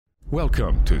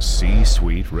Welcome to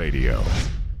C-Suite Radio.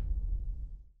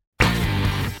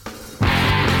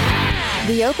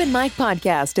 The Open Mic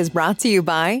Podcast is brought to you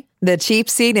by the Cheap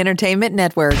Seat Entertainment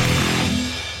Network.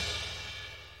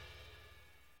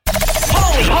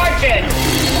 Holy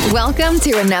heartbeat! Welcome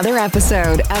to another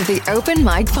episode of the Open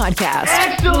Mic Podcast.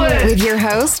 Excellent! With your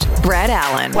host, Brett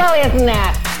Allen. Well, isn't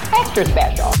that extra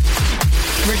special?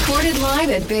 Recorded live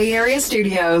at Bay Area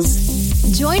Studios.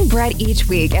 Join Brett each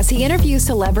week as he interviews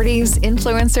celebrities,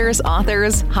 influencers,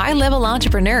 authors, high-level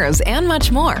entrepreneurs, and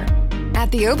much more.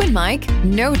 At the Open Mic,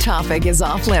 no topic is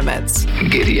off limits.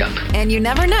 Giddy up. And you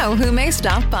never know who may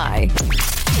stop by.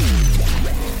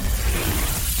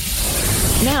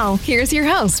 Now, here's your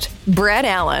host, Brett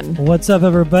Allen. What's up,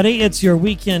 everybody? It's your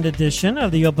weekend edition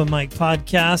of the Open Mic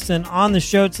Podcast. And on the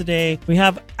show today, we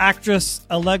have actress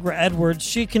Allegra Edwards.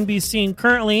 She can be seen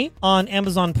currently on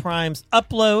Amazon Prime's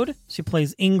Upload. She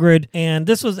plays Ingrid. And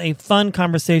this was a fun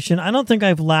conversation. I don't think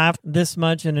I've laughed this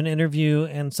much in an interview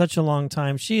in such a long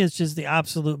time. She is just the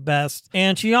absolute best.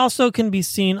 And she also can be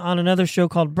seen on another show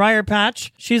called Briar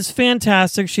Patch. She's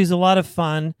fantastic. She's a lot of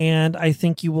fun. And I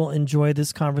think you will enjoy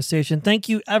this conversation. Thank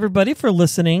you, everybody, for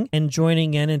listening and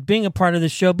joining in and being a part of the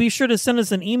show. Be sure to send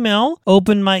us an email,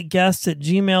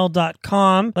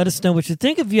 openmicguests@gmail.com. Let us know what you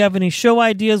think. If you have any show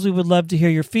ideas, we would love to hear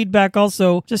your feedback.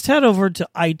 Also, just head over to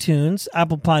iTunes,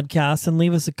 Apple Podcasts, and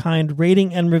leave us a kind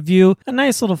rating and review, a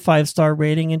nice little 5-star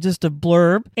rating and just a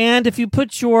blurb. And if you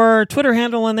put your Twitter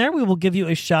handle in there, we will give you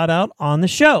a shout out on the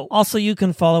show. Also, you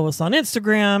can follow us on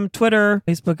Instagram, Twitter,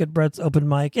 Facebook at Brett's Open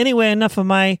Mic. Anyway, enough of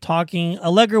my talking.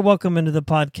 Allegra, welcome into the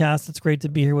podcast. It's great to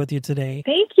be here with you today.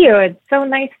 Thank you. It's so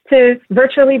nice to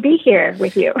virtually be here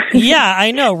with you. Yeah, I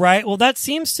know, right? Well, that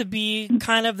seems to be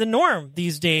kind of the norm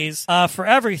these days for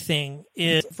everything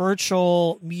is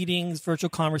virtual meetings,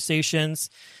 virtual conversations.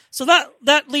 So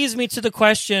that leads me to the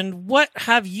question, what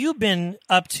have you been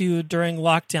up to during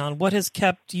lockdown? What has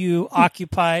kept you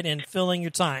occupied and filling your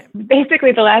time?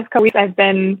 Basically, the last couple weeks I've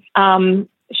been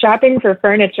shopping for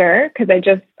furniture because I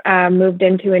just moved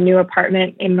into a new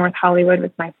apartment in North Hollywood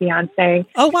with my fiance.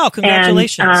 Oh, wow.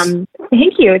 Congratulations. And,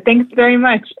 thank you. Thanks very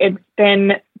much. It's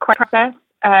been quite a process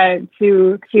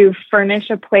to furnish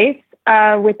a place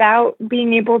without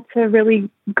being able to really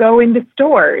go into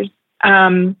stores.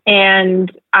 And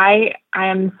I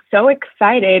am so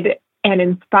excited and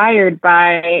inspired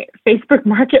by Facebook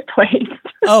Marketplace.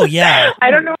 Oh, yeah.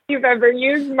 I don't know if you've ever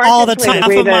used Marketplace. All the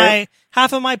time.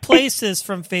 Half of my place is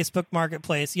from Facebook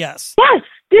Marketplace. Yes. Yes,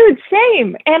 dude,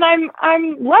 same. And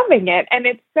I'm loving it. And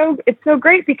it's so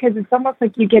great because it's almost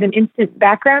like you get an instant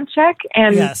background check,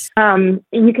 and yes.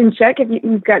 You can check if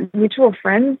you've got mutual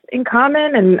friends in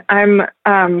common. And I'm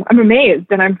amazed,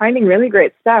 and I'm finding really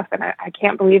great stuff. And I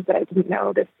can't believe that I didn't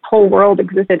know this whole world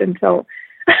existed until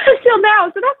now.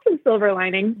 So that's some silver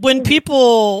lining. When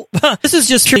people, this is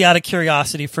just out of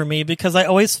curiosity for me because I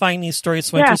always find these stories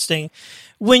so interesting.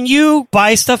 When you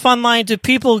buy stuff online, do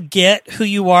people get who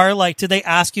you are? Like, do they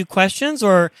ask you questions,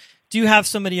 or do you have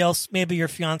somebody else, maybe your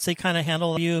fiance, kind of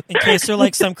handle you in case they're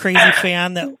like some crazy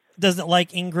fan that doesn't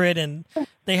like Ingrid and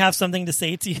they have something to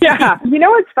say to you? Yeah. You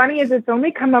know what's funny is it's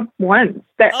only come up once.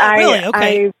 That really?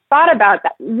 Okay. I thought about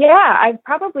that. Yeah, I've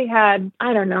probably had,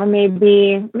 I don't know,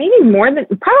 maybe more than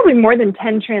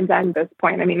 10 transactions at this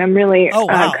point. I mean, I'm really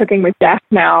cooking with death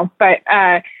now. But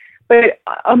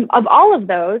of all of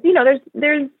those, you know,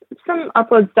 there's some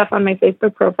upload stuff on my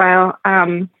Facebook profile.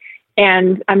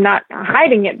 And I'm not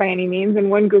hiding it by any means. In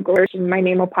one Google search, my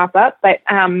name will pop up. But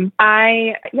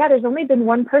there's only been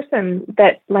one person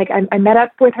that, like, I met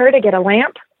up with her to get a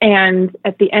lamp. And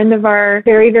at the end of our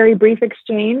very, very brief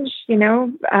exchange, you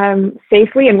know,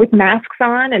 safely and with masks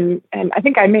on, and I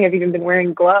think I may have even been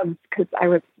wearing gloves because I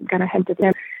was going to head to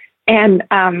them. And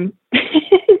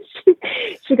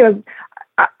she goes,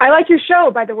 I like your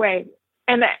show, by the way.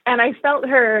 And I felt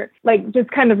her like just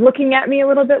kind of looking at me a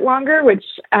little bit longer, which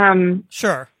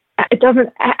sure. I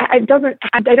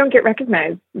don't get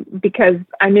recognized because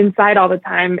I'm inside all the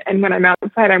time, and when I'm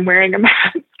outside, I'm wearing a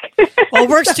mask. Well, it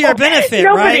works to your benefit,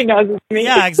 nobody right? Knows me.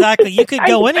 Yeah, exactly. You could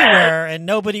go anywhere and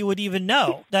nobody would even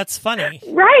know. That's funny.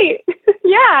 Right.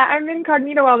 Yeah, I'm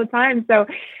incognito all the time, so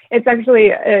it's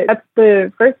actually that's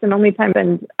the first and only time.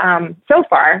 And so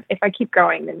far, if I keep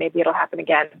going, then maybe it'll happen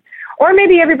again. Or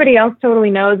maybe everybody else totally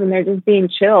knows and they're just being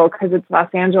chill because it's Los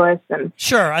Angeles. And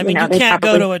sure, I mean, you can't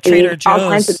go to a Trader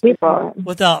Joe's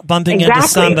without bumping into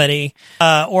somebody.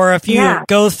 Or if you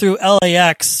go through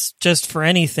LAX just for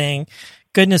anything,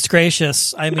 goodness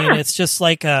gracious. I mean, it's just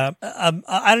like I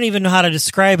don't even know how to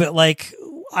describe it. Like,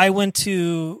 I went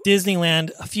to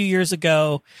Disneyland a few years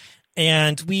ago,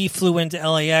 and we flew into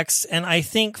LAX. And I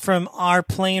think from our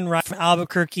plane ride from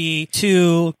Albuquerque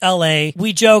to LA,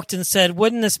 we joked and said,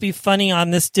 wouldn't this be funny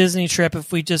on this Disney trip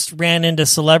if we just ran into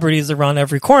celebrities around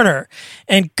every corner?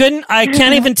 And I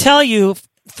can't even tell you,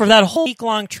 for that whole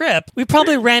week-long trip, we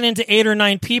probably ran into 8 or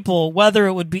 9 people, whether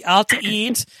it would be out to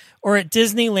eat or at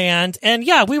Disneyland. And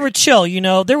yeah, we were chill.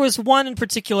 There was one in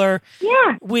particular.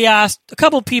 Yeah. We asked a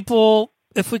couple people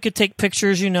if we could take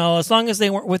pictures, as long as they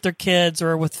weren't with their kids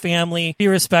or with family, be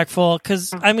respectful.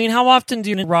 Because, how often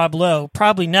do you rob Lowe?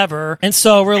 Probably never. And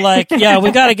so we're like, yeah,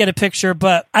 we got to get a picture,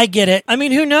 but I get it.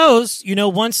 Who knows?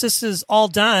 Once this is all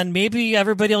done, maybe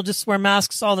everybody will just wear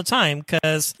masks all the time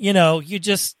because,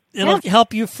 it'll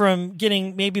help you from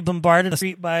getting maybe bombarded in the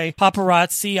street by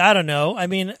paparazzi. I don't know.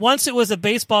 Once it was a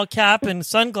baseball cap and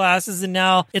sunglasses, and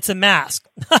now it's a mask.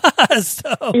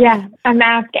 Yeah, a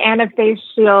mask and a face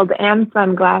shield and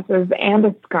sunglasses and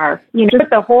a scarf. Just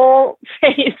the whole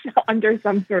face under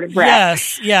some sort of wrap.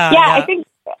 Yes, yeah. I think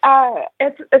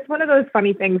it's one of those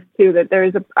funny things too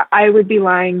that I would be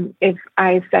lying if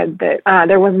I said that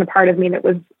there wasn't a part of me that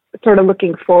was sort of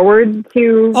looking forward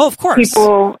to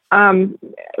people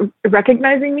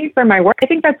recognizing me for my work. I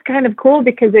think that's kind of cool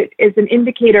because it is an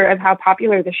indicator of how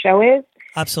popular the show is.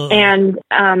 Absolutely. And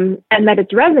that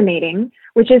it's resonating,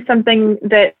 which is something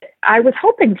that I was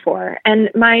hoping for. And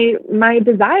my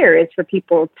desire is for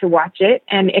people to watch it.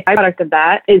 And if a product of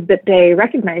that is that they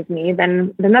recognize me,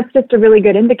 then that's just a really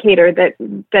good indicator that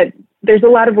there's a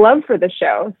lot of love for the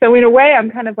show. So in a way,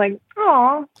 I'm kind of like,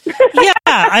 aw. Yeah,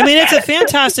 it's a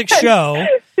fantastic show.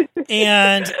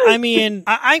 And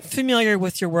I'm familiar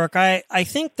with your work. I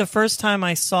think the first time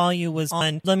I saw you was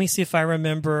on, let me see if I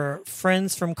remember,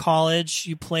 Friends from College.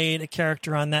 You played a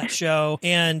character on that show.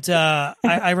 And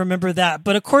I remember that.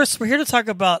 But of course, we're here to talk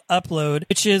about Upload,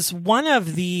 which is one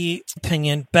of the,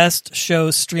 best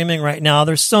shows streaming right now.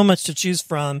 There's so much to choose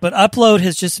from. But Upload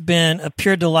has just been a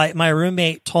pure delight. My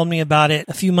roommate told me about it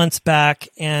a few months back,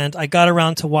 and I got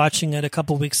around to watching it a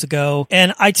couple weeks ago.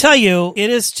 And I tell you, it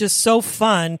is just so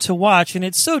fun to watch, and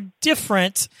it's so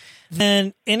different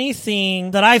than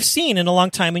anything that I've seen in a long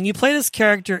time. And you play this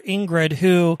character, Ingrid,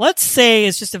 who, let's say,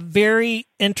 is just a very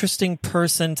interesting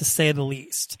person, to say the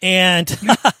least. And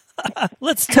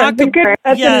let's talk about...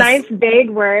 That's a nice, vague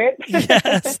word.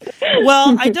 Yes.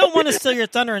 Well, I don't want to steal your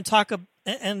thunder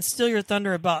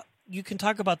about... You can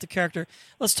talk about the character.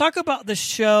 Let's talk about the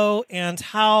show and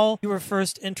how you were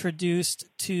first introduced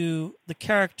to the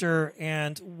character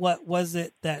and what was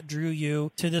it that drew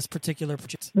you to this particular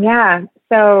project. Yeah.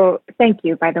 So thank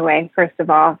you, by the way, first of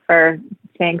all, for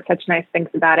saying such nice things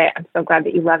about it. I'm so glad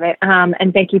that you love it.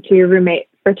 And thank you to your roommate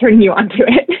for turning you onto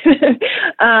it.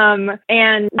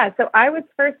 So I was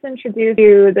first introduced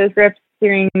to the script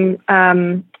during,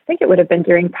 I think it would have been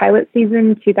during pilot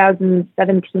season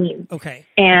 2017. Okay.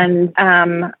 And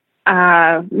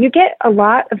you get a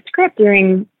lot of script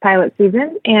during pilot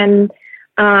season. And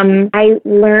I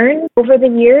learned over the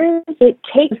years, it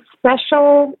takes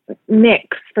special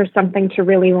mix for something to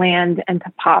really land and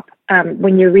to pop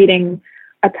when you're reading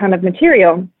a ton of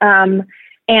material.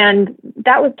 And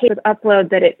that was the case with Upload,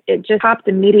 that it just popped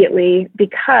immediately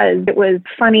because it was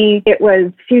funny, it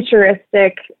was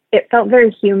futuristic, it felt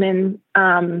very human.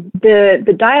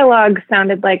 The dialogue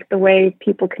sounded like the way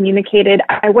people communicated.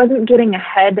 I wasn't getting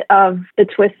ahead of the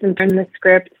twists and turns in the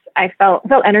script. I felt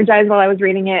energized while I was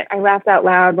reading it. I laughed out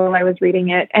loud while I was reading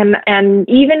it. And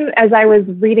even as I was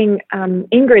reading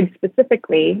Ingrid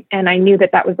specifically, and I knew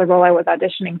that was the role I was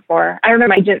auditioning for, I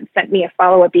remember my agent sent me a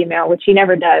follow-up email, which he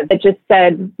never does. It just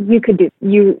said,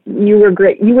 you were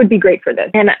great. You would be great for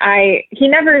this. And he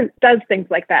never does things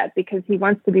like that because he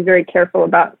wants to be very careful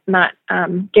about not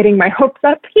getting my hopes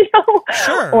up,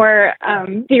 Sure. or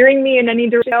steering me in any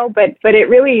direction. But it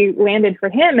really landed for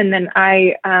him. And then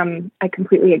I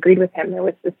completely agreed with him. There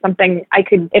was just something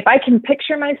if I can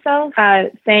picture myself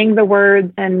saying the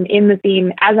words and in the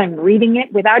scene as I'm reading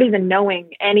it without even knowing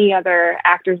any other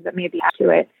actors that may be added to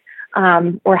it,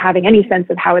 or having any sense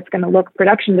of how it's going to look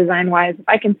production design wise, if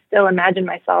I can still imagine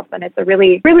myself, then it's a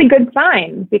really, really good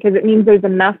sign because it means there's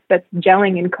enough that's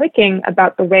gelling and clicking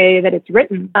about the way that it's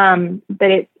written, that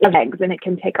it legs and it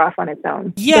can take off on its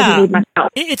own. Yeah.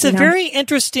 It's a very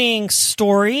interesting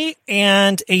story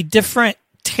and a different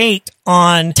take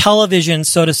on television,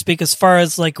 so to speak, as far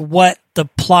as like what the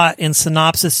plot and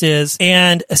synopsis is.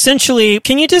 And essentially,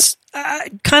 can you just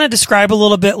kind of describe a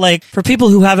little bit, like for people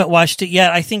who haven't watched it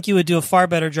yet? I think you would do a far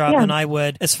better job than I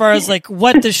would, as far as like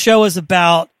what the show is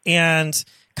about and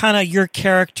kind of your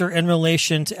character in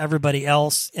relation to everybody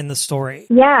else in the story.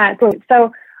 Yeah.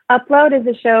 So Upload is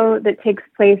a show that takes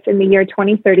place in the year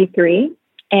 2033.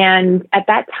 And at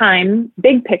that time,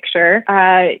 big picture,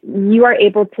 you are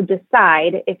able to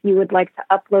decide if you would like to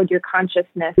upload your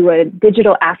consciousness to a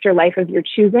digital afterlife of your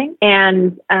choosing.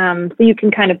 And so you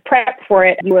can kind of prep for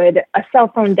it. You would a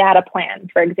cell phone data plan,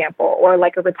 for example, or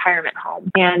like a retirement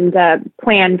home, and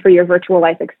plan for your virtual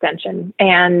life extension.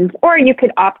 Or you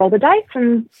could roll the dice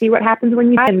and see what happens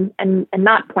when you die and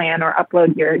not plan or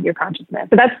upload your consciousness.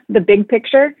 So that's the big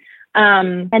picture.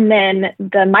 And then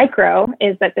the micro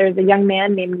is that there's a young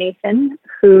man named Nathan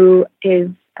who is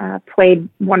played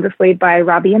wonderfully by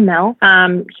Robbie Amell.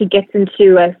 He gets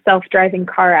into a self-driving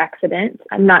car accident.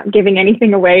 I'm not giving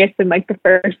anything away. It's in like the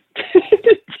first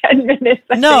 10 minutes.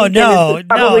 No.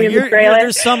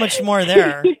 There's so much more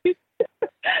there.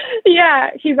 Yeah,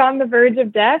 he's on the verge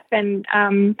of death, and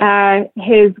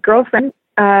his girlfriend,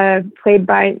 played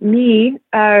by me,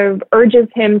 urges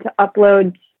him to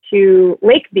upload to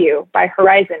Lakeview by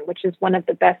Horizon, which is one of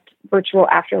the best virtual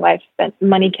afterlives that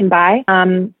money can buy.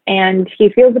 And he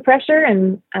feels the pressure,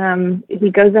 and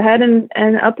he goes ahead and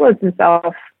uploads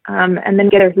himself. And then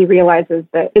he realizes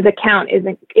that his account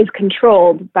is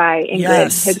controlled by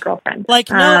Ingrid, his girlfriend. Like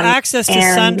no access to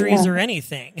sundries or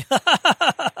anything.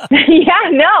 Yeah,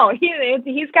 no,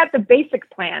 he's got the basic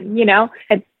plan. You know,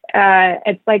 it's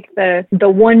like the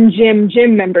one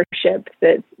gym membership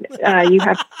that you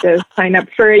have to sign up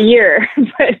for a year,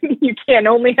 but you can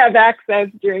only have access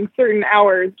during certain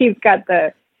hours. He's got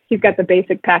the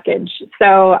basic package.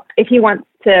 So if he wants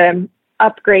to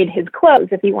upgrade his clothes,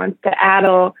 if he wants to add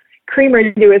a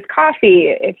creamer to his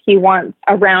coffee, if he wants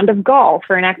a round of golf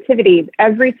or an activity,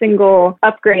 every single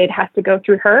upgrade has to go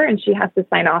through her, and she has to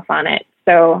sign off on it.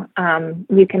 So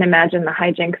you can imagine the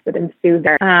hijinks that ensue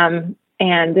there.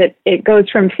 And it goes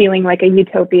from feeling like a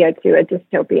utopia to a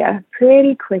dystopia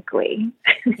pretty quickly.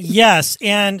 Yes,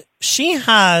 and she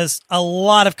has a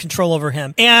lot of control over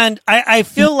him. And I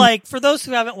feel like, for those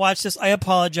who haven't watched this, I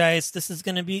apologize. This is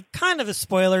going to be kind of a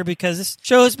spoiler because this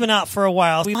show has been out for a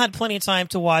while. We've had plenty of time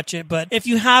to watch it. But if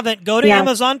you haven't, go to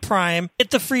Amazon Prime,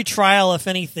 get the free trial, if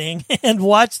anything, and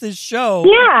watch this show.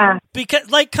 Yeah. Because,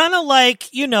 kind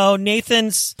of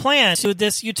Nathan's plan to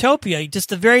this utopia,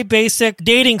 just a very basic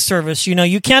dating service.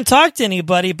 You can't talk to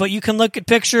anybody, but you can look at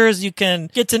pictures, you can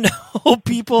get to know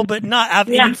people, but not have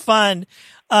any fun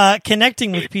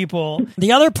connecting with people.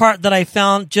 The other part that I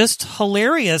found just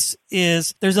hilarious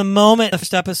is there's a moment in the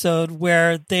first episode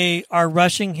where they are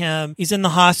rushing him. He's in the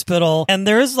hospital, and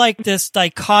there is this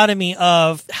dichotomy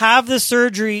of have the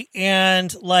surgery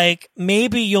and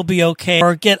maybe you'll be okay,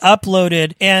 or get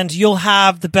uploaded and you'll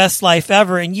have the best life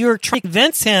ever. And you're trying to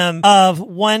convince him of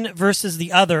one versus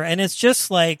the other. And it's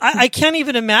just I can't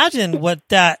even imagine what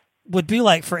that would be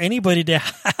like for anybody to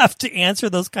have to answer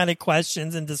those kind of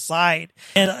questions and decide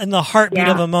in the heartbeat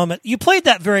of a moment. You played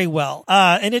that very well.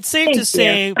 And it's safe to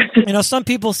say, some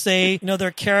people say,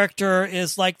 their character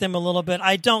is like them a little bit.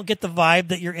 I don't get the vibe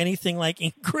that you're anything like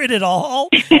Ingrid at all.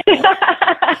 And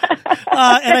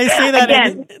I say that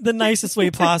in the nicest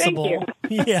way possible. Thank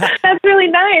you. Yeah. That's really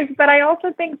nice. But I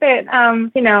also think that,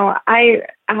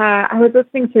 I was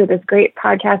listening to this great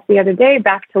podcast the other day,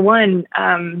 Back to One,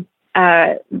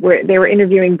 where they were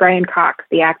interviewing Brian Cox,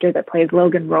 the actor that plays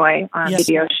Logan Roy on the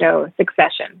video show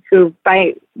Succession, who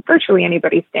by virtually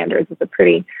anybody's standards is a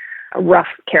pretty rough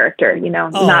character,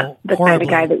 not the kind of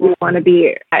guy that you want to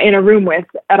be in a room with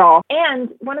at all. And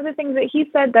one of the things that he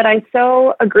said that I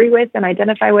so agree with and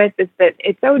identify with is that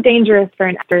it's so dangerous for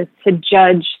an actor to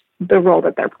judge the role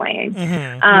that they're playing.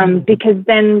 Because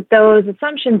then those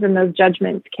assumptions and those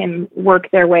judgments can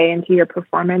work their way into your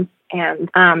performance, and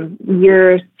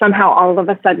you're somehow all of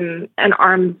a sudden an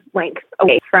arm's length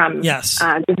away from just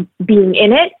being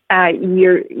in it.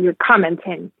 You're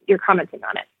commenting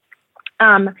on it.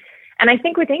 And I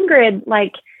think with Ingrid,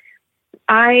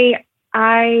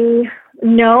 I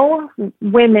know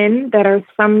women that are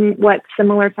somewhat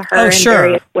similar to her in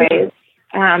various ways.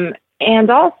 And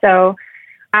also,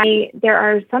 there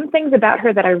are some things about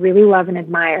her that I really love and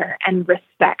admire and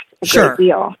respect a great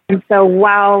deal. And so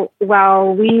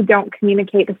while we don't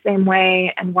communicate the same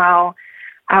way, and while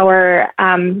our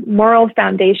moral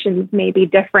foundations may be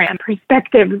different and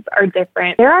perspectives are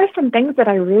different, there are some things that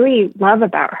I really love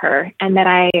about her, and that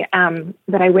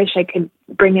I wish I could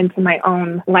bring into my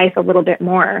own life a little bit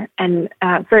more. And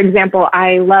for example,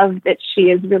 I love that she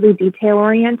is really detail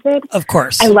oriented. Of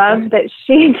course. I love that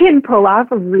she can pull off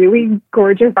a really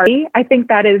gorgeous party. I think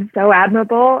that is so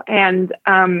admirable. And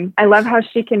I love how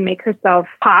she can make herself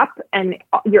pop, and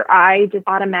your eye just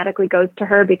automatically goes to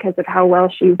her because of how well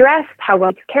she's dressed, how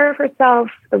well she takes care of herself,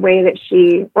 the way that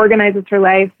she organizes her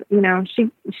life.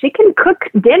 She can cook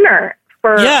dinner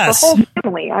for the whole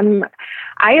family.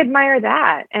 I admire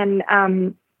that. And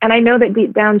And I know that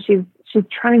deep down she's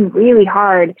trying really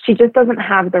hard. She just doesn't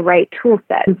have the right tool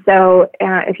set. And so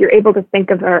if you're able to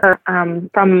think of her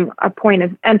from a point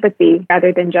of empathy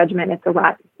rather than judgment, it's a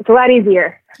lot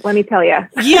easier. Let me tell you.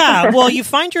 Yeah. Well, you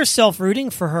find yourself rooting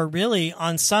for her really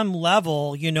on some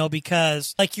level,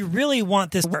 because like you really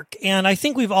want this work. And I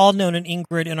think we've all known an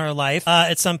Ingrid in our life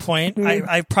at some point. Mm-hmm.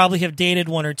 I probably have dated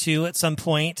one or two at some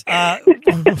point.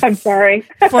 I'm sorry.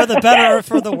 For the better or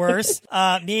for the worse.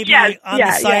 Maybe yes, on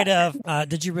the side of,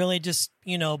 did you really just,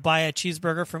 buy a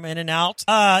cheeseburger from In-N-Out,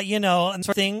 and sort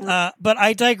of thing. But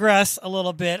I digress a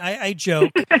little bit. I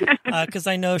joke, because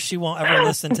I know she won't ever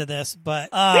listen to this, but,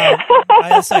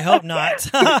 I hope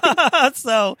not.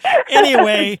 So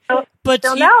anyway, but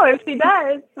don't know if she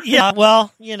does. Yeah.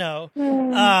 Well,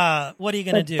 what are you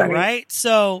going to do? Funny. Right.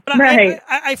 So but right.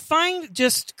 I find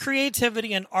just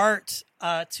creativity and art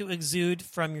to exude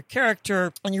from your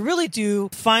character, and you really do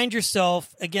find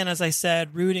yourself, again, as I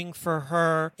said, rooting for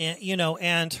her, and,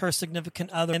 and her significant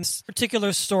other in this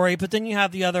particular story. But then you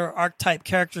have the other archetype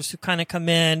characters who kind of come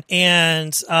in,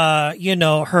 and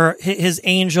his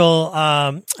angel,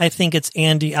 I think it's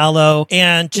Andy Allo,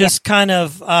 and just kind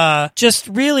of just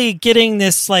really getting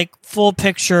this like full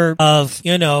picture of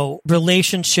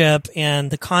relationship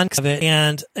and the context of it,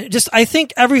 and just I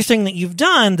think everything that you've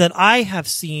done that I have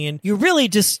seen, you really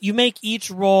you make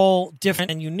each role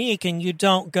different and unique, and you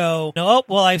don't go, oh,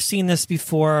 well, I've seen this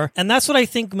before. And that's what I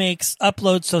think makes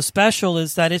Upload so special,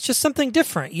 is that it's just something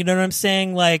different. You know what I'm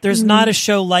saying? Like there's not a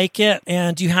show like it,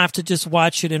 and you have to just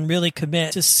watch it and really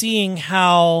commit to seeing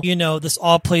how, this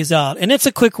all plays out. And it's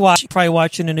a quick watch. You probably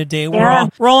watch it in a day. Yeah.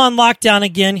 We're all on lockdown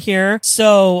again here.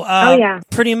 So,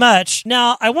 pretty much.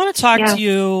 Now, I want to talk to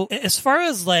you as far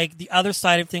as like the other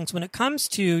side of things when it comes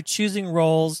to choosing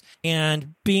roles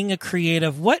and being a creative.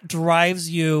 What drives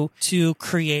you to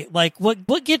create? Like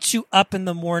what gets you up in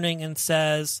the morning and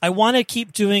says, I want to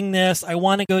keep doing this. I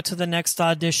want to go to the next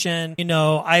audition.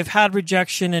 I've had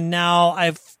rejection and now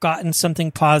I've gotten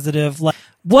something positive. Like,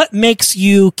 what makes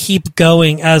you keep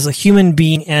going as a human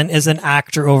being and as an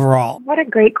actor overall? What a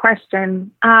great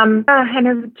question. And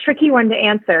a tricky one to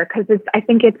answer, because I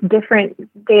think it's different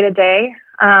day to day.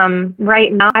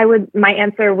 Right now, my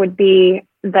answer would be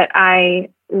that I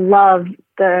love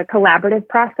the collaborative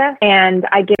process, and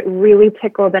I get really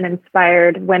tickled and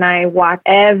inspired when I watch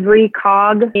every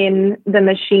cog in the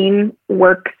machine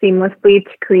work seamlessly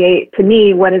to create, to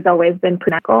me, what has always been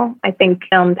pinnacle. I think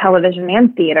film, television,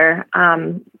 and theater,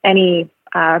 any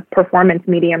performance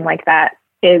medium like that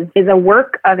is a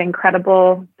work of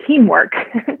incredible teamwork.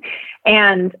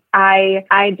 And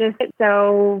I just get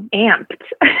so amped.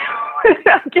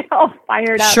 I get all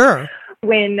fired up. Sure.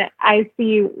 When I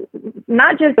see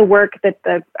not just the work that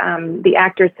the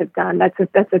actors have done, that's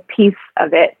a piece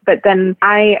of it, but then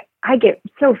I get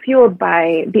so fueled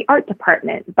by the art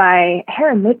department, by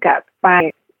hair and makeup,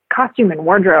 by costume and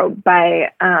wardrobe,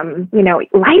 by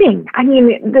lighting. I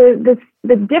mean,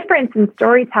 the difference in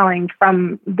storytelling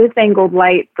from this angled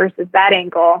light versus that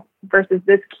angle versus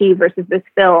this key versus this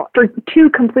fill for two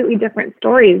completely different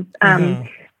stories.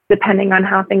 Depending on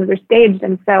how things are staged.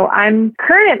 And so I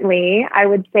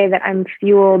would say that I'm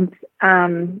fueled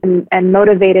and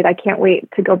motivated. I can't wait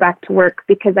to go back to work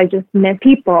because I just miss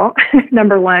people,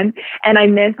 number one, and I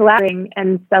miss laughing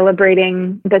and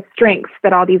celebrating the strengths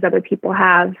that all these other people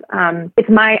have. I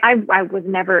was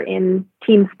never in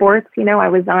team sports. I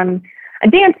was on a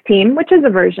dance team, which is a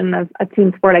version of a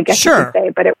team sport, I guess you could say,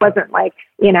 but it wasn't like,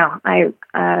 I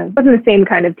wasn't the same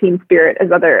kind of team spirit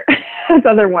as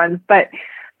other ones, but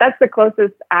that's the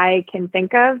closest I can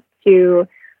think of to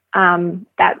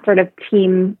that sort of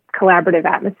team collaborative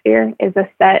atmosphere is a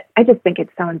set. I just think it's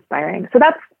so inspiring. So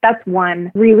that's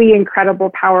one really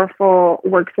incredible, powerful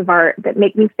works of art that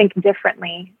make me think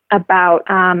differently about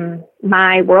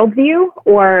my worldview,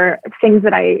 or things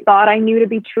that I thought I knew to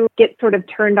be true get sort of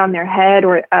turned on their head,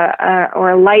 or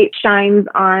a light shines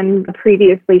on a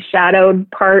previously shadowed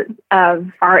part of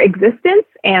our existence,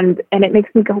 and it makes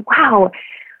me go, wow.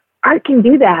 Art can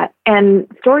do that, and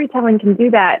storytelling can do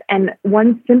that, and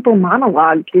one simple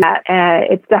monologue can do that.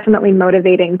 It's definitely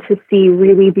motivating to see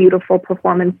really beautiful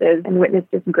performances and witness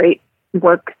just great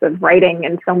works of writing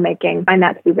and filmmaking. I find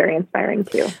that to be very inspiring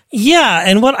too. Yeah,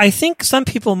 and what I think some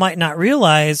people might not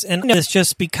realize, and it's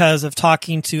just because of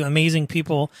talking to amazing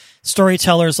people,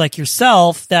 storytellers like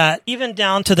yourself, that even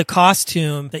down to the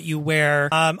costume that you wear,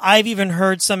 I've even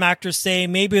heard some actors say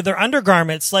maybe their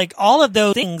undergarments, like all of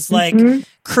those things, like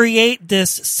create this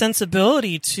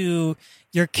sensibility to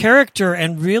your character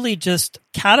and really just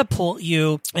catapult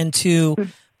you into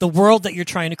the world that you're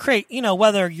trying to create,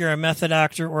 whether you're a method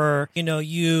actor or,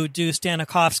 you do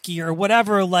Stanislavski or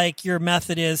whatever, like your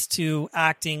method is to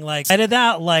acting. Like I did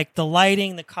that, like the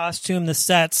lighting, the costume, the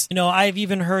sets. I've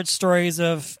even heard stories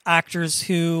of actors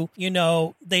who,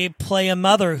 they play a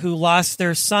mother who lost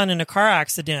their son in a car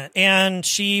accident and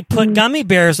she put gummy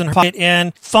bears in her pocket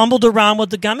and fumbled around with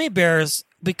the gummy bears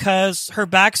because her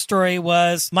backstory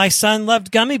was my son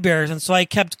loved gummy bears. And so I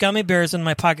kept gummy bears in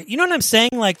my pocket. You know what I'm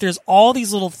saying? Like there's all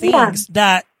these little things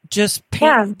that just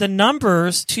paint the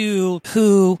numbers to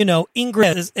who,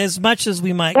 Ingrid is, as much as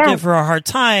we might give her a hard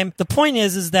time. The point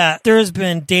is that there's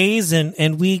been days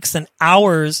and weeks and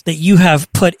hours that you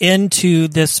have put into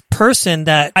this person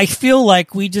that I feel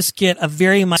like we just get a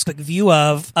very much view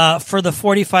of for the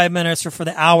 45 minutes or for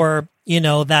the hour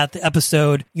that the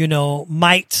episode,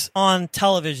 might on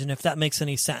television, if that makes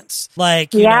any sense.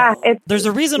 Like, there's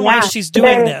a reason why she's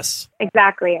doing this.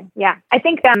 Exactly. Yeah. I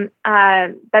think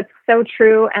that's so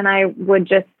true. And I would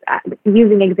just,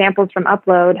 using examples from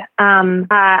Upload,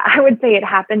 I would say it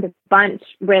happened a bunch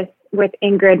with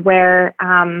Ingrid where,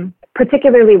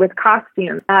 particularly with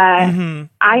costumes,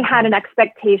 I had an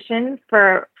expectation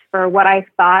for what I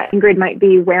thought Ingrid might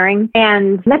be wearing.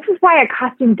 And this is why a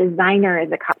costume designer is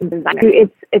a costume designer.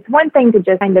 It's one thing to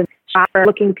just kind of shop for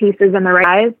looking pieces in the right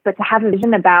eyes, but to have a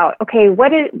vision about, okay,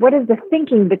 what is the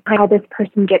thinking behind how this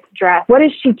person gets dressed? What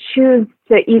does she choose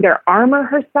to either armor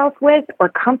herself with or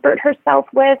comfort herself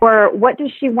with? Or what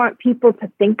does she want people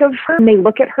to think of her when they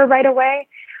look at her right away?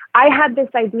 I had this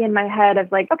idea in my head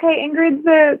of like, okay, Ingrid's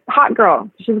a hot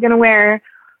girl. She's going to wear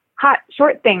hot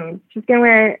short things. She's going to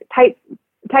wear tight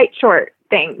short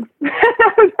things.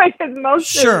 That was like as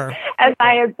most as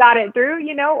I had thought it through,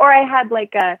 or I had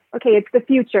like it's the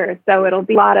future. So it'll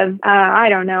be a lot of, I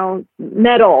don't know,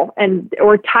 metal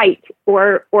or tight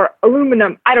or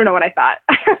aluminum. I don't know what I thought.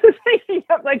 I was thinking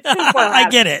of like, I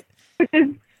get it. Which is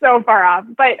so far off.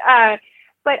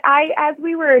 But as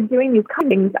we were doing these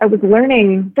castings, I was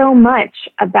learning so much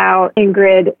about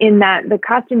Ingrid in that the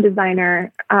costume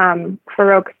designer,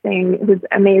 Farouk Singh, who's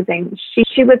amazing.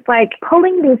 She was like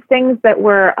pulling these things that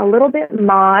were a little bit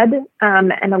mod,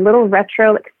 and a little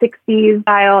retro, like 60s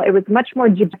style. It was much more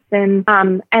Egyptian.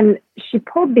 And she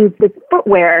pulled this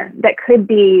footwear that could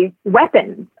be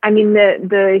weapons. I mean,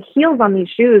 the heels on these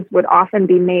shoes would often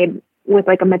be made with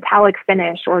like a metallic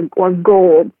finish or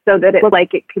gold so that it looked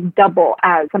like it could double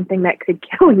as something that could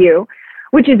kill you,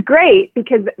 which is great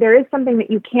because there is something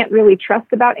that you can't really trust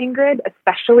about Ingrid,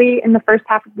 especially in the first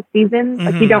half of the season.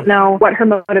 Like you don't know what her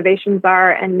motivations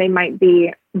are and they might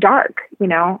be dark,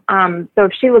 So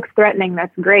if she looks threatening,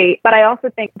 that's great. But I also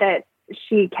think that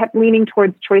she kept leaning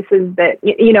towards choices that,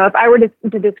 if I were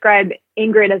to describe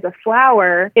Ingrid as a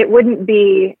flower, it wouldn't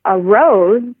be a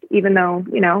rose, even though,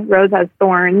 rose has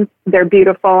thorns. They're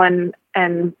beautiful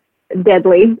and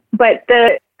deadly. But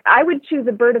I would choose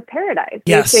a bird of paradise,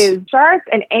 which is sharp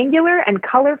and angular and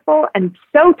colorful and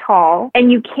so tall,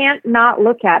 and you can't not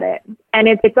look at it. And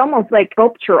it's almost like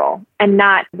sculptural and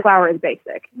not the flower is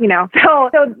basic, So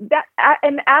that,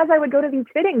 and as I would go to these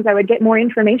fittings, I would get more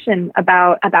information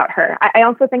about her. I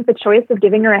also think the choice of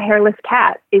giving her a hairless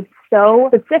cat is so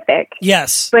specific.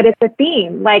 Yes. But it's a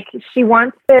theme. Like she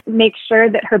wants to make sure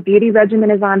that her beauty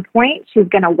regimen is on point. She's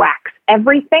going to wax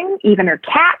everything, even her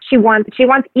cat. She wants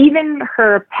even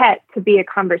her pet to be a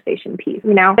conversation piece,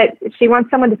 that she wants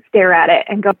someone to stare at it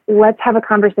and go, let's have a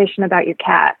conversation about your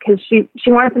cat. Cause she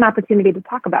wants an opportunity to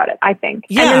talk about it, I think.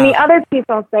 Yeah. And then the other piece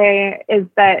I'll say is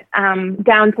that,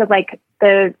 down to like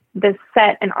the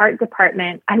set and art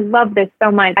department, I love this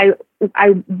so much. I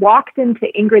walked into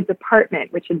Ingrid's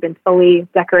apartment, which had been fully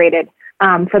decorated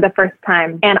for the first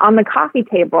time. And on the coffee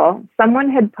table,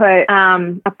 someone had put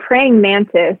a praying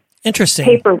mantis Interesting.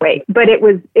 Paperweight, but it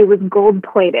was gold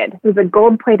plated. It was a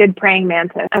gold plated praying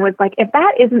mantis. I was like, if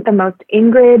that isn't the most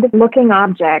Ingrid looking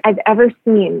object I've ever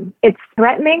seen, it's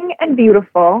threatening and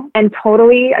beautiful and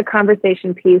totally a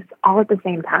conversation piece all at the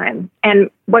same time. And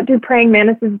what do praying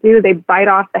mantises do? They bite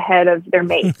off the head of their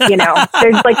mate.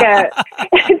 There's like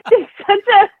it's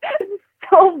just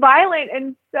so violent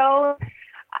and so,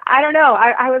 I don't know.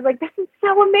 I was like, this is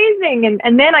so amazing.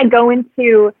 And then I go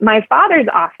into my father's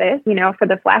office, for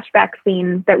the flashback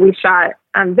scene that we shot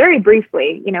very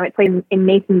briefly. It plays in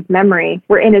Nathan's memory.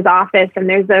 We're in his office and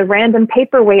there's a random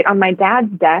paperweight on my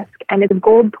dad's desk and it's a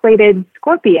gold-plated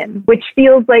scorpion, which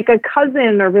feels like a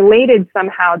cousin or related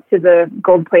somehow to the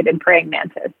gold-plated praying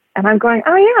mantis. And I'm going,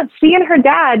 oh yeah, she and her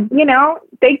dad,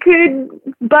 they could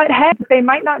butt heads. They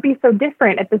might not be so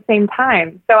different at the same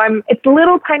time. So it's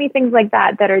little tiny things like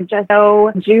that that are just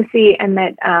so juicy and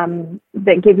and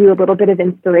that give you a little bit of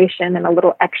inspiration and a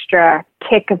little extra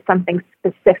kick of something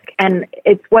specific. And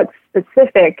it's what's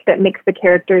specific that makes the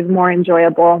characters more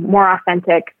enjoyable, more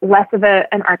authentic, less of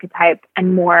an archetype,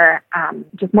 and more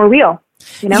just more real.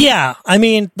 You know? Yeah, I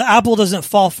mean, the apple doesn't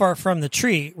fall far from the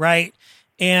tree, right?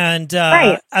 And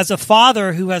as a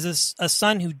father who has a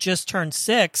son who just turned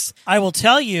 6, I will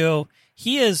tell you,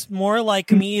 he is more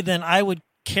like me than I would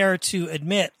care to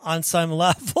admit on some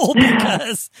level,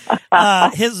 because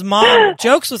his mom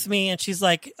jokes with me and she's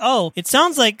like, oh, it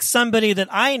sounds like somebody that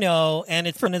I know, and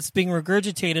it's being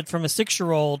regurgitated from a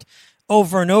 6-year-old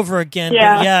over and over again.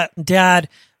 Yeah. But yet Dad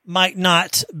might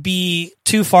not be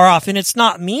too far off. And it's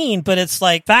not mean, but it's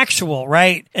like factual,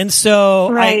 right? And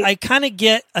so I kind of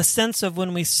get a sense of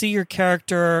when we see your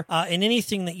character in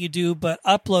anything that you do, but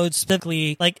Upload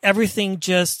specifically, like everything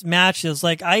just matches.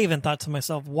 Like I even thought to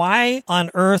myself, why on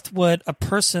earth would a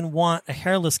person want a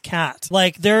hairless cat?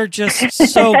 Like they're just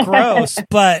so gross.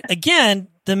 But again,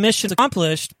 the mission is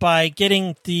accomplished by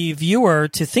getting the viewer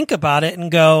to think about it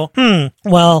and go,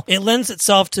 well, it lends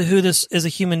itself to who this is a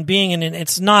human being, and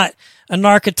it's not an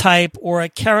archetype or a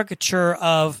caricature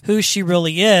of who she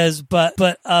really is, but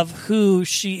of who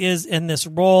she is in this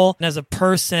role and as a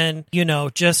person, you know,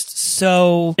 just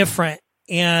so different.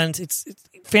 And it's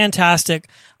fantastic.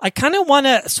 I kind of want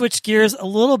to switch gears a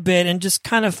little bit and just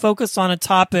kind of focus on a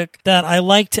topic that I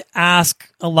like to ask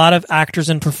a lot of actors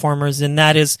and performers, and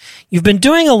that is, you've been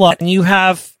doing a lot and you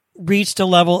have reached a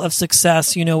level of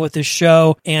success, you know, with this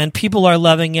show, and people are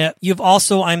loving it. You've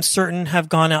also, I'm certain, have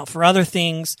gone out for other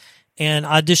things and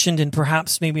auditioned and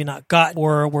perhaps maybe not got,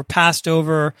 or were passed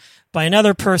over by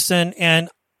another person. And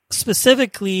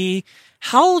specifically,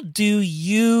 how do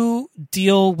you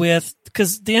deal with,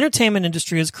 because the entertainment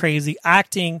industry is crazy.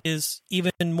 Acting is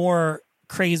even more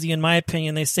crazy, in my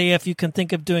opinion. They say if you can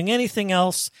think of doing anything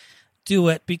else, do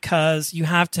it, because you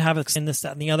have to have it in this,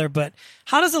 that, and the other. But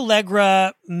how does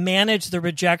Allegra manage the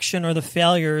rejection or the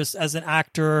failures as an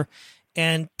actor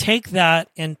and take that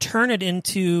and turn it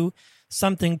into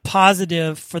something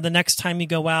positive for the next time you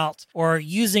go out, or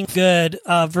using good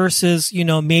versus, you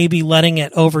know, maybe letting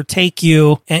it overtake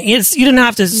you? And you didn't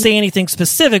have to say anything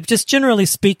specific, just generally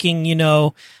speaking, you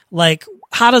know, like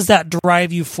how does that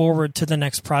drive you forward to the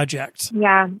next project?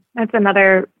 Yeah, that's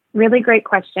another really great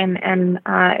question. And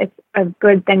it's a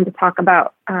good thing to talk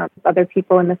about with other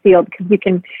people in the field,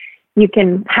 because you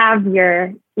can have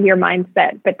your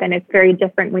mindset, but then it's very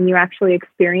different when you actually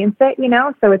experience it, you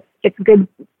know? So it's good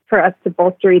for us to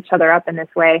bolster each other up in this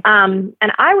way. And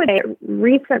I would say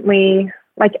recently,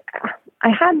 like I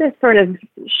had this sort of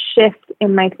shift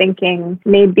in my thinking,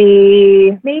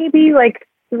 maybe like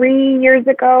 3 years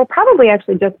ago, probably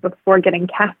actually just before getting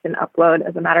cast in Upload,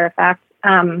 as a matter of fact,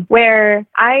 where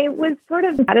I was sort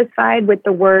of satisfied with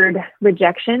the word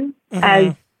rejection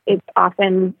as it's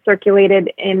often circulated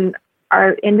in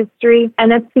our industry.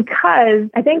 And that's because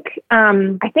I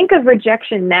think of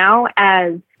rejection now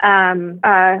as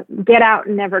get out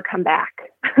and never come back.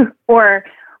 or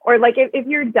like if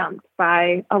you're dumped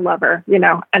by a lover, you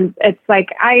know, and it's like,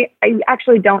 I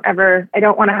actually don't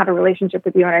want to have a relationship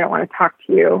with you, and I don't want to talk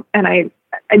to you. And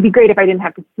it'd be great if I didn't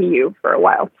have to see you for a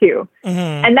while too.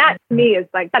 And that to me is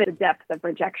like, that is the depth of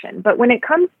rejection. But when it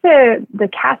comes to the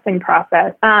casting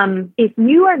process, if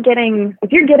you're getting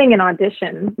an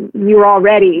audition, you're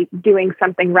already doing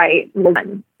something right.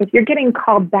 If you're getting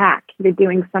called back, you're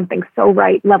doing something so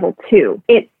right, level 2.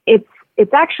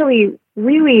 It's actually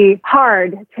really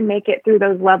hard to make it through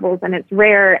those levels, and it's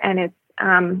rare, and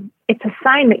it's a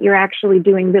sign that you're actually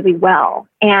doing really well.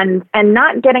 And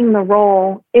not getting the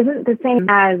role isn't the same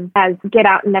as get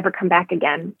out and never come back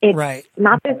again. It's right.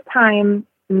 Not this time,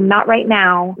 not right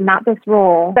now, not this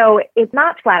role. So it's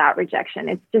not flat out rejection.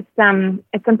 It's just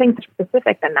it's something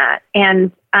specific than that.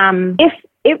 And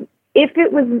if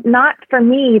it was not for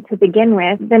me to begin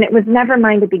with, then it was never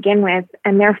mine to begin with,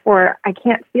 and therefore I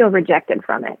can't feel rejected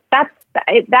from it.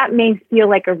 That may feel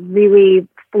like a really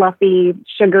fluffy,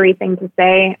 sugary thing to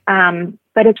say,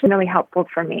 but it's really helpful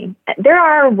for me. There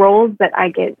are roles that I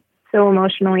get so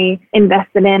emotionally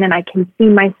invested in and I can see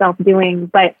myself doing,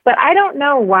 but I don't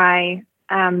know why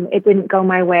it didn't go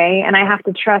my way, and I have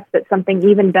to trust that something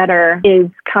even better is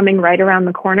coming right around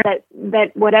the corner,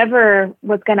 that whatever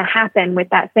was going to happen with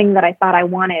that thing that I thought I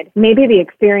wanted, maybe the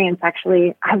experience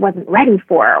actually I wasn't ready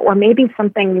for, or maybe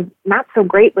something not so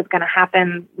great was going to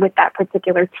happen with that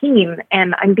particular team,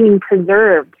 and I'm being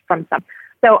preserved from something.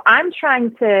 So I'm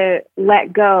trying to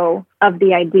let go of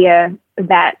the idea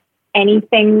that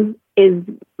anything is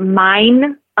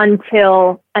mine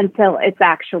until it's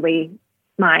actually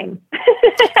mine.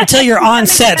 Until you're on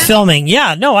set filming.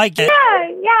 Yeah, no, I get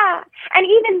it. Yeah. And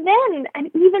even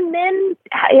then,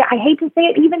 I hate to say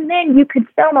it, even then you could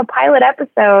film a pilot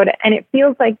episode and it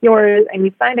feels like yours and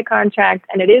you signed a contract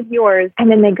and it is yours.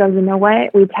 And then they go, you know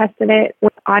what? We tested it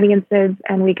with audiences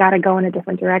and we got to go in a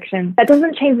different direction. That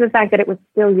doesn't change the fact that it was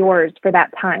still yours for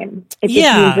that time. It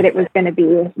just means that it was going to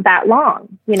be that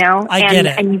long, you know? I get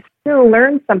it. And you still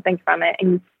learned something from it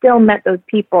and you still met those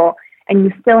people and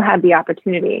you still had the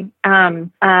opportunity.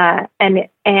 And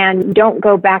don't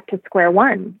go back to square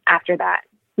one after that.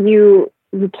 You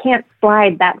can't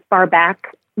slide that far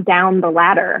back down the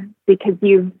ladder because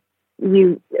you've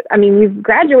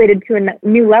graduated to a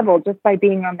new level just by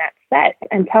being on that set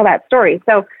and tell that story.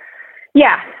 So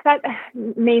yeah, that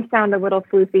may sound a little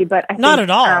floofy, but I not think,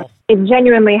 at all. It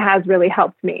genuinely has really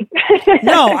helped me.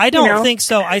 No, I don't think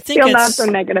so. I think feel not so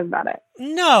negative about it.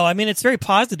 No, I mean, it's very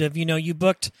positive. You know, you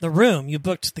booked the room, you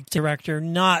booked the director,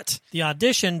 not the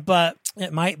audition, but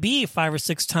it might be 5 or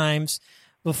 6 times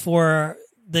before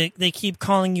they keep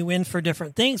calling you in for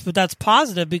different things, but that's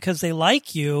positive because they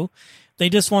like you. They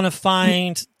just want to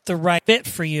find the right fit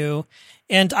for you.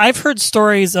 And I've heard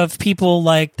stories of people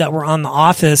like that were on The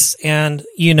Office and,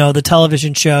 you know, the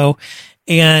television show,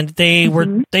 and they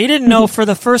didn't know for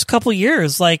the first couple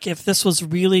years, like if this was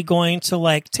really going to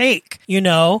like take, you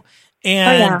know,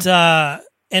 and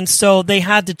so they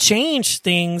had to change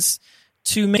things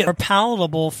to make it more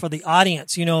palatable for the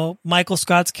audience. You know, Michael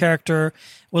Scott's character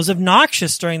was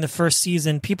obnoxious during the first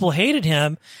season. People hated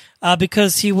him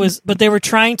because he was, but they were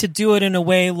trying to do it in a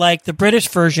way like the British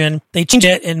version. They changed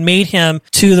it and made him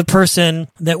to the person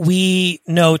that we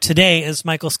know today as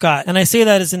Michael Scott. And I say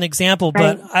that as an example,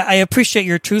 but I appreciate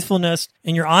your truthfulness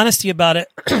and your honesty about it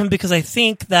because I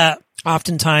think that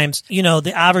oftentimes, you know,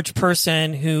 the average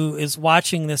person who is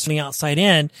watching this from the outside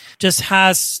in just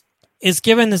is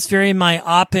given this very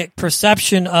myopic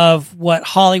perception of what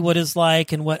Hollywood is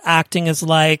like and what acting is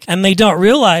like. And they don't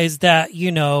realize that,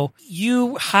 you know,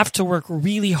 you have to work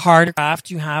really hard.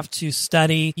 You have to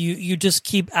study. You just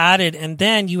keep at it. And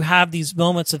then you have these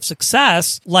moments of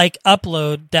success like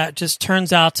Upload that just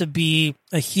turns out to be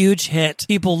a huge hit.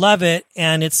 People love it.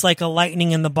 And it's like a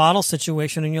lightning in the bottle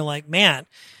situation. And you're like, man,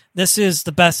 this is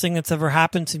the best thing that's ever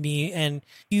happened to me. And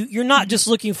you're not just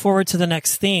looking forward to the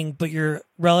next thing, but you're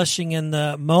relishing in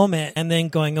the moment and then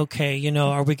going, okay, you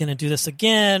know, are we going to do this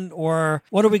again? Or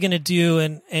what are we going to do?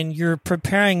 And you're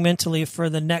preparing mentally for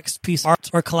the next piece of art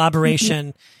or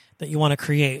collaboration that you want to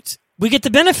create. We get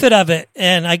the benefit of it.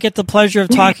 And I get the pleasure of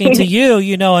talking to you,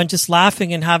 you know, and just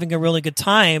laughing and having a really good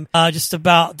time, just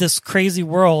about this crazy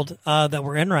world, that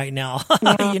we're in right now.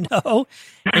 You know,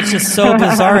 it's just so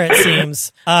bizarre, it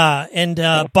seems.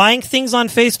 And buying things on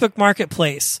Facebook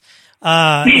Marketplace,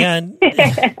 and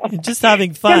just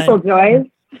having fun. Simple joys.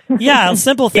 Yeah,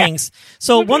 simple things.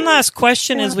 So one last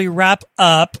question as we wrap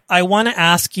up. I want to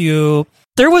ask you,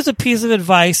 there was a piece of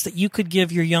advice that you could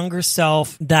give your younger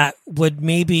self that would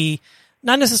maybe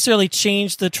not necessarily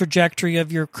change the trajectory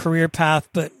of your career path,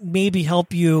 but maybe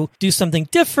help you do something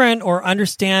different or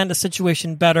understand a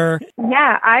situation better?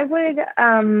 Yeah, I would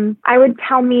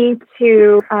tell me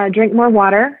to drink more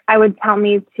water. I would tell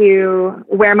me to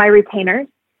wear my retainers.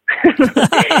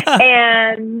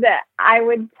 And I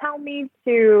would tell me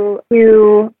to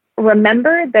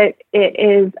remember that it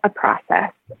is a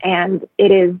process and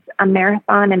it is a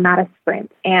marathon and not a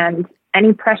sprint. And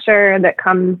any pressure that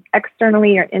comes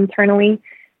externally or internally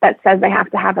that says I have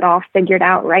to have it all figured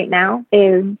out right now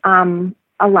is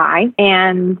a lie.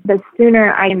 And the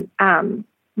sooner I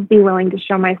be willing to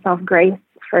show myself grace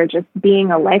for just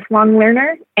being a lifelong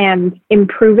learner and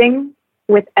improving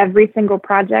with every single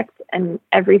project and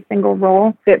every single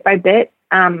role bit by bit,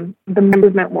 the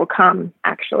movement will come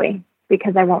actually,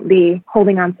 because I won't be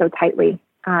holding on so tightly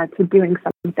to doing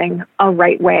something a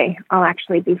right way. I'll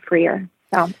actually be freer.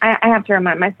 So I have to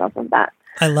remind myself of that.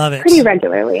 I love it. Pretty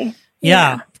regularly.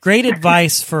 Yeah. Great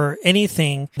advice for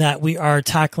anything that we are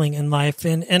tackling in life.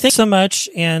 And thanks so much.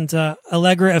 And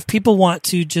Allegra, if people want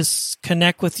to just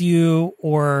connect with you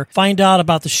or find out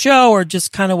about the show or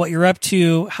just kind of what you're up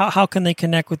to, how can they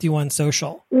connect with you on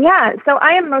social? Yeah. So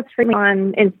I am most frequently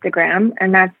on Instagram,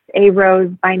 and that's A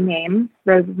Rose by name.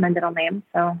 Rose is my middle name.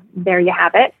 So there you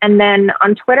have it. And then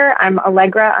on Twitter, I'm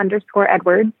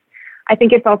Allegra_Edwards. I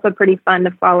think it's also pretty fun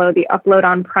to follow the Upload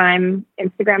on Prime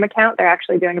Instagram account. They're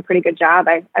actually doing a pretty good job.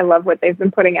 I love what they've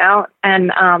been putting out.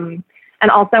 And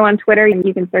also on Twitter,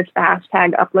 you can search the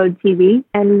hashtag UploadTV.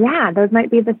 And yeah, those might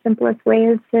be the simplest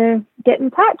ways to get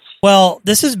in touch. Well,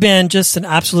 this has been just an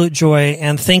absolute joy.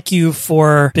 And thank you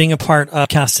for being a part of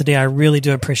the podcast today. I really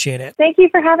do appreciate it. Thank you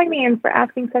for having me and for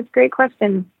asking such great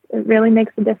questions. It really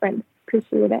makes a difference.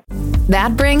 appreciate it.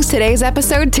 That brings today's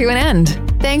episode to an end.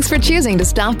 Thanks for choosing to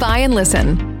stop by and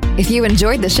listen. If you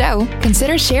enjoyed the show,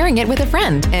 consider sharing it with a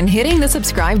friend and hitting the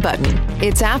subscribe button.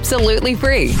 It's absolutely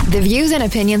free. The views and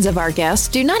opinions of our guests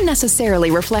do not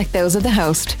necessarily reflect those of the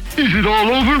host. Is it all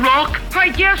over, Rock? I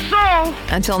guess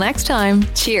so. Until next time,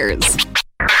 cheers.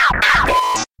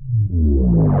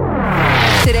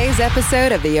 Today's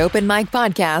episode of the Open Mic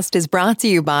Podcast is brought to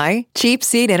you by Cheap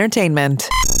Seat Entertainment.